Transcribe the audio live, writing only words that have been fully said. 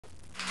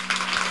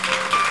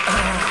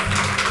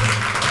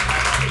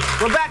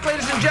We're back,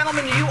 ladies and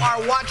gentlemen. You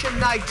are watching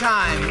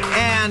Nighttime,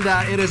 and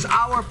it is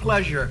our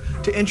pleasure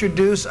to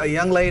introduce a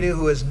young lady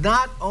who is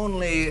not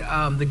only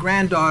the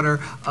granddaughter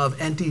of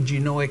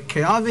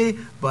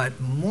NT-008-181, but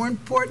more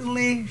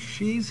importantly,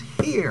 she's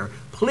here.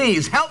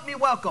 Please help me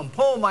welcome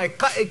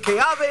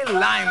Pomaika'i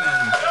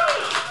Lyman.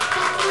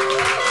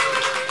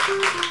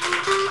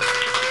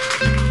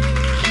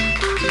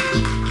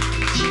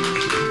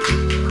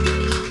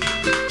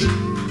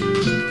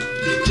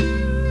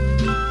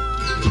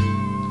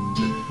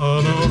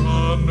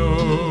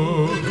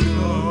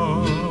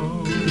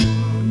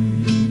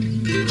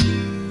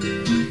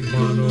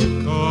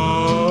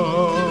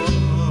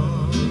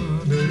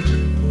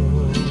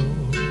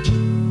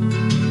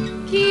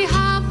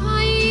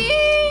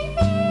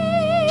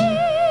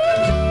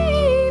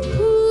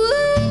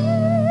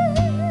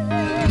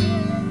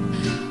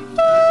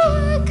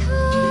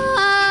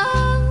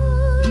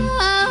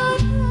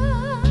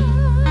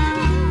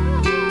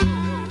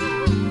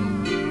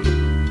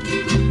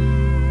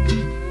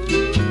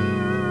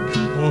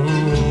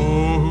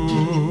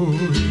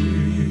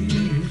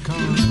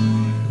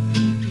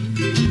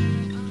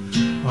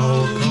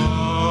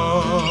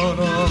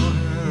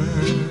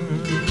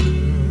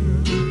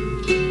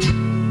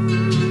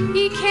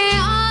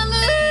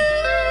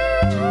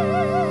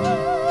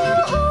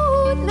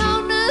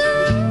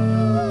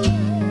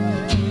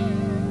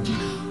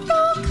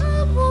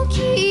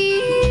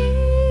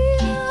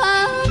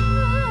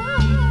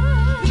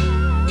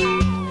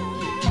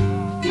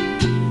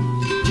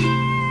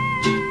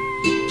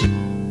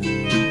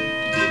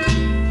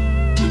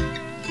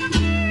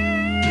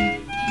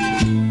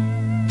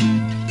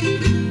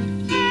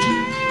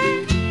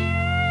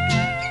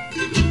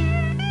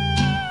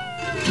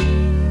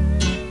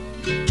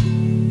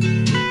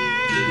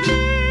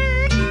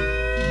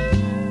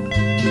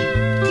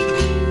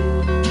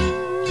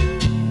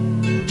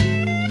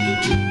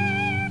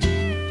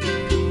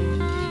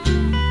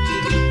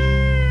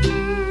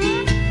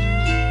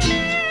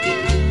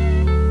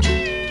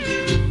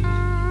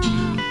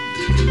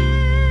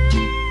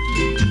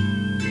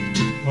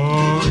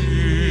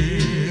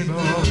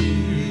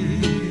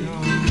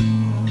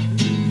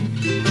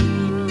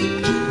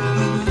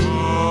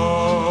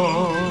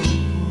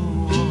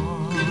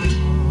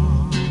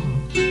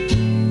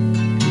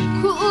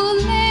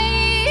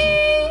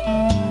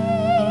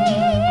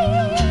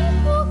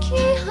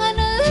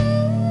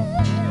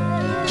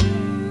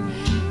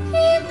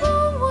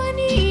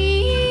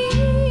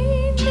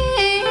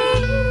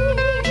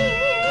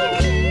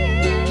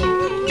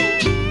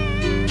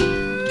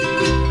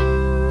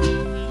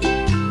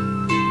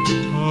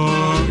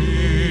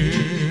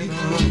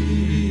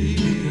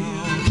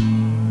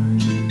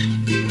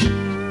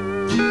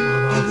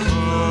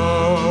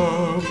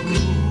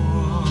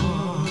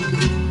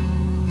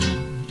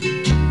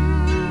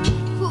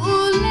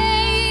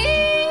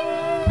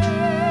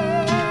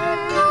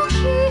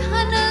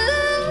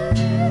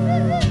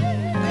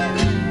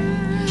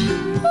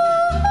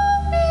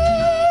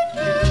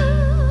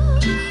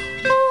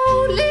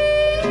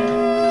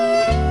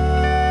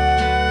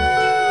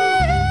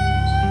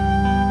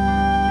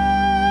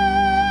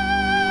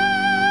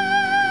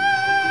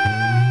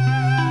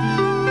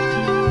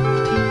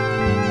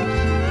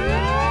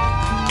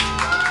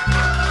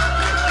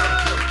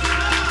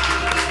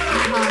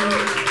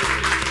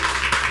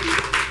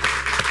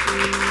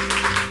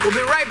 We'll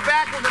be right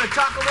back. We're going to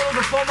talk a little to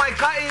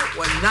Pomaika'i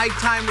when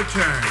Nighttime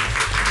returns.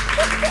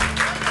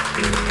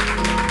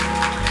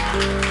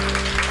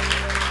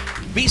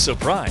 Be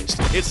surprised.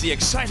 It's the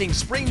exciting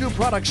Spring New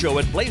Product Show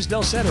at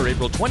Blaisdell Center,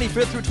 April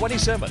 25th through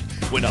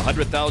 27th. Win a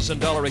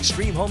 $100,000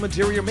 extreme home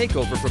interior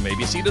makeover from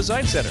ABC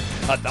Design Center,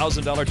 a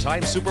 $1,000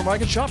 Times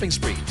Supermarket shopping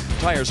spree,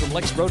 tires from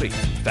Lex Brody,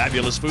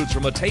 fabulous foods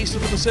from A Taste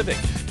of the Pacific.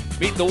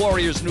 Meet the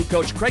Warriors' new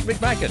coach, Craig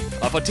McMacken,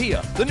 a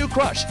Fatia, the new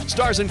Crush,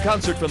 stars in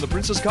concert from the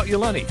Princess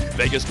Ka'iulani,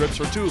 Vegas trips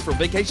for two from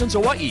Vacations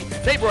Hawaii,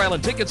 Neighbor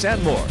Island tickets,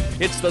 and more.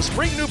 It's the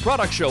Spring New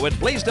Product Show at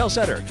Blaisdell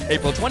Center,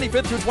 April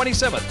 25th through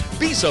 27th.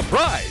 Be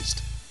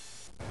surprised!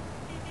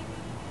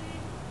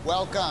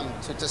 Welcome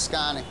to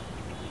Tuscany.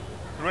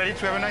 Ready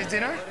to have a nice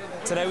dinner?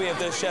 Today we have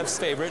the chef's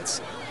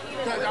favorites.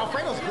 The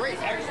Alfredo's great.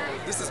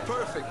 This is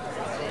perfect.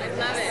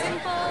 Love it.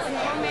 Simple and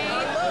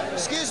homemade.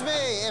 Excuse me,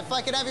 if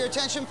I could have your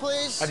attention,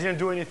 please. I didn't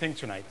do anything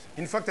tonight.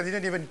 In fact, I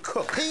didn't even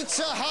cook.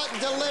 Pizza Hut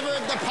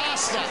delivered the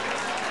pasta.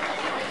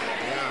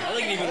 I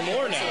like it even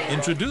more now.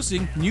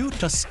 Introducing new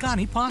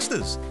Tuscany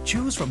pastas.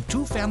 Choose from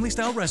 2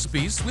 family-style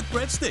recipes with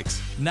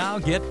breadsticks. Now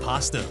get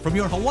pasta from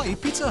your Hawaii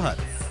Pizza Hut.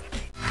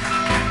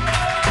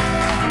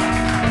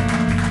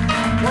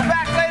 We're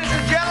back, ladies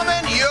and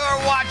gentlemen.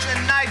 You're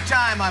watching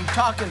Nighttime. I'm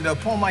talking to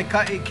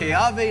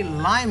Pomaika'i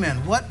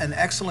Lyman. What an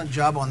excellent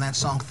job on that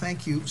song.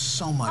 Thank you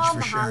so much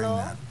for sharing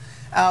that.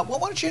 Well,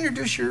 why don't you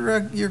introduce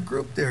your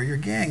group there, your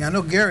gang? I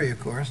know Gary, of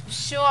course.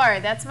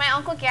 Sure. That's my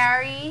Uncle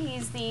Gary.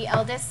 He's the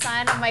eldest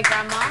son of my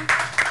grandma.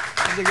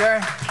 Uncle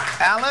Gary.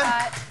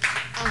 Alan?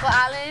 Uncle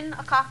Alan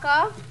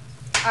Akaka,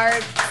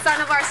 our son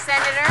of our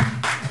senator.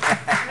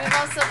 We've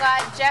also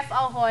got Jeff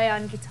Ahoy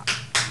on guitar.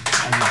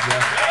 Thank you,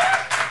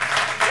 Jeff.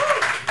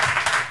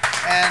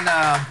 And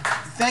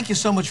thank you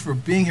so much for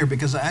being here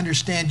because I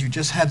understand you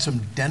just had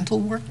some dental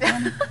work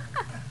done.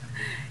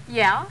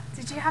 Yeah?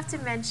 Did you have to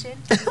mention?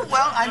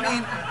 Well, I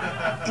mean,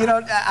 you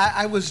know,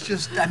 I was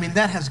just, I mean,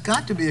 that has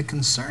got to be a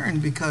concern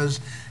because,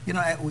 you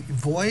know,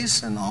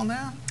 voice and all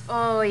that.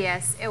 Oh,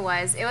 yes, it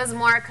was. It was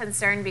more a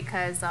concern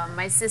because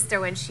my sister,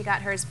 when she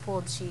got hers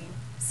pulled, she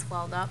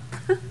swelled up.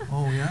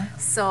 Oh, yeah?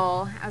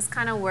 So I was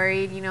kind of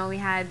worried. You know,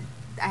 I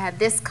had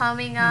this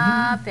coming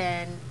up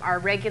and our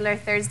regular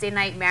Thursday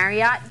night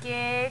Marriott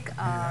gig.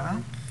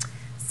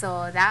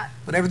 So that.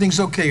 But everything's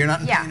okay. You're not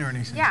in pain or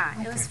anything. Yeah,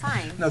 okay. It was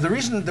fine. No, the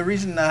reason,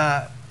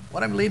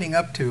 what I'm leading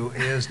up to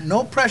is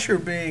no pressure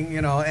being,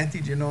 you know,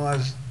 Auntie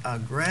Genoa's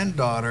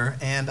granddaughter,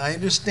 and I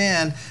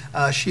understand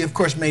she, of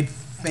course, made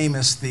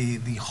famous the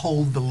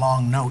hold the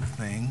long note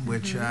thing,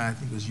 which I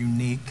think was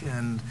unique,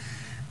 and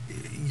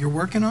you're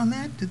working on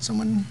that? Did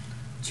someone?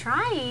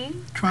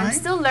 Trying. Trying? I'm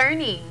still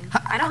learning.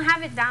 I don't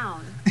have it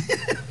down.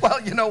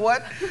 Well, you know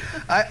what?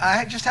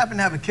 I just happen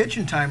to have a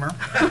kitchen timer.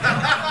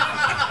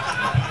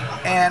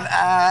 And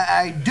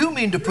I do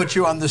mean to put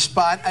you on the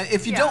spot.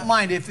 If you don't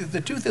mind, if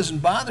the tooth isn't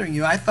bothering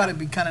you, I thought it'd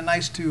be kind of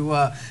nice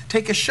to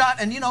take a shot.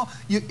 And, you know,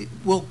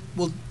 we'll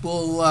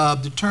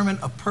determine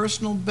a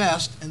personal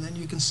best, and then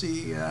you can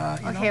see you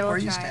know, where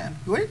you stand.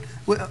 Wait,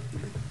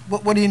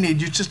 what do you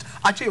need?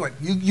 I'll tell you what,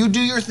 you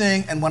do your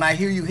thing, and when I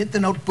hear you hit the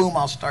note, boom,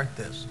 I'll start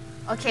this.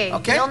 Okay,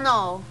 okay? You'll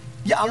know.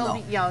 Yeah, I'll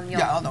know. Yeah,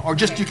 I'll know. Or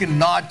just you can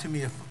nod to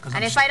me.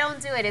 And if I don't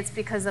do it, it's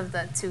because of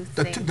the tooth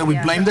thing. Then we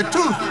blame the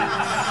tooth.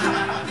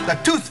 The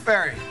tooth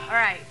fairy. All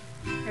right.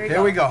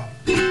 Here we go.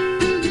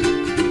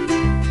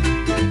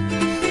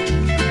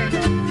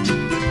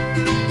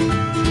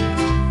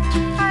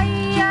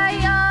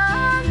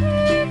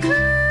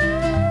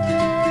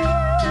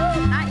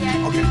 Not yet.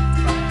 Okay.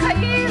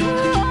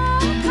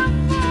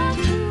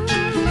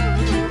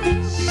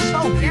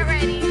 So beautiful. Get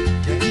ready.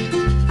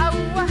 Beautiful.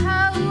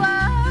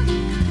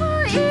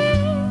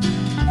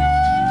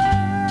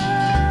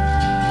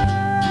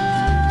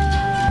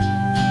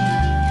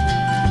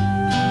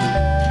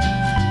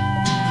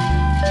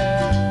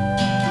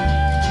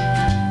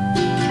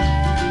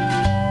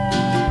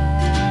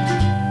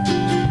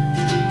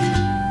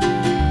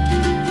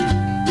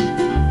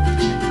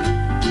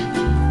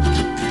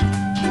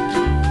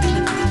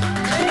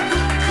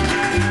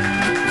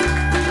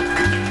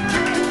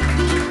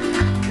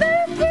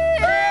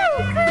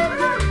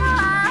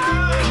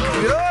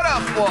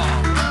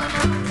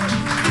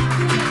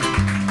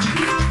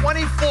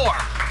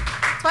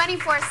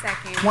 24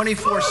 seconds.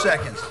 24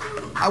 seconds.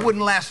 I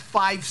wouldn't last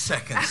 5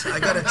 seconds, I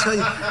gotta tell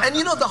you. And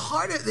you know,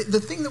 the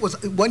thing that was,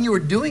 when you were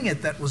doing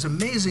it that was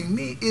amazing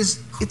me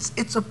is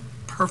it's a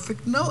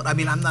perfect note. I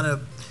mean, I'm not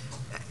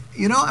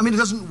you know, I mean, it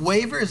doesn't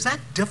waver. Is that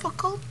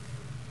difficult?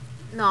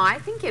 No, I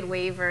think it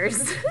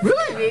wavers.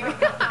 Really?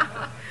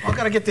 I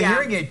gotta get the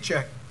hearing aid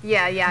checked.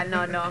 Yeah,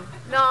 no.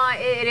 No,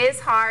 it is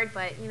hard,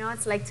 but you know,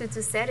 it's like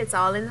Tutu said, it's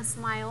all in the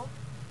smile.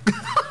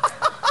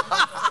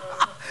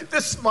 The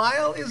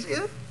smile is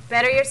it?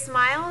 Better your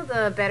smile,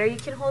 the better you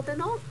can hold the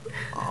note.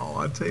 Oh,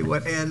 I'll tell you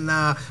what. And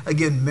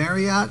again,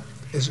 Marriott,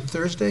 is it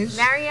Thursdays?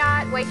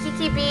 Marriott,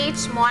 Waikiki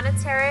Beach, Moana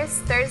Terrace,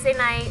 Thursday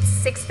night,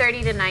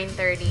 6:30 to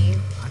 9:30.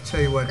 I'll tell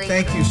you what, Great.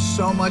 Thank you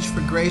so much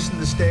for gracing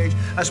the stage.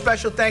 A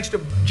special thanks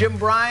to Jim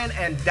Bryan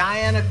and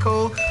Diana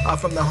Ko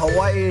from the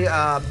Hawaii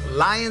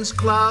Lions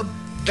Club.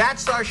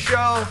 That's our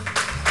show.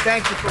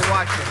 Thank you for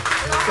watching.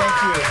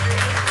 Thank you.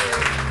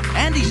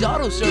 Andy's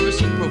Auto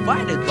Servicing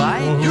provided by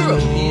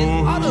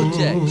European Auto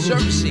Tech,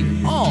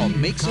 servicing all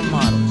makes and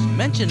models.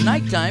 Mention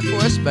Nighttime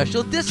for a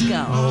special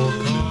discount.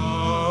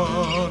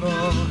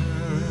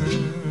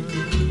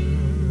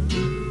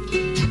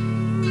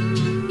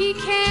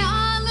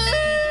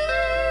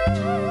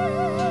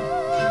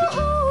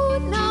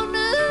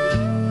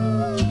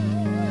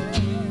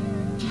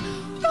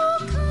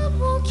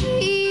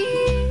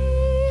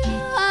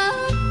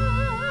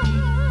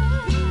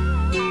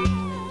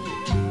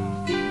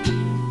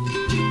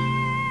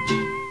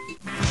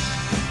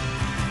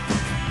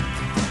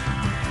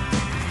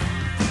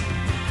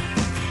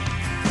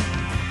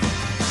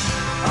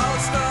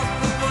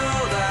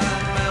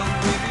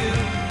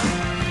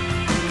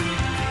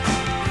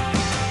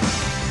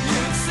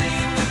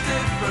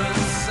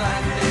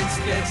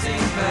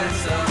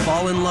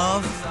 Fall in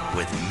love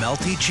with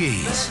melty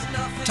cheese.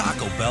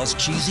 Taco Bell's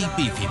cheesy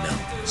beefy melt.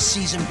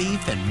 Seasoned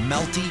beef and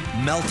melty,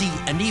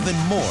 and even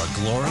more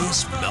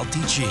glorious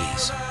melty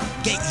cheese.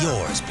 Get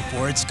yours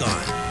before it's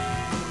gone.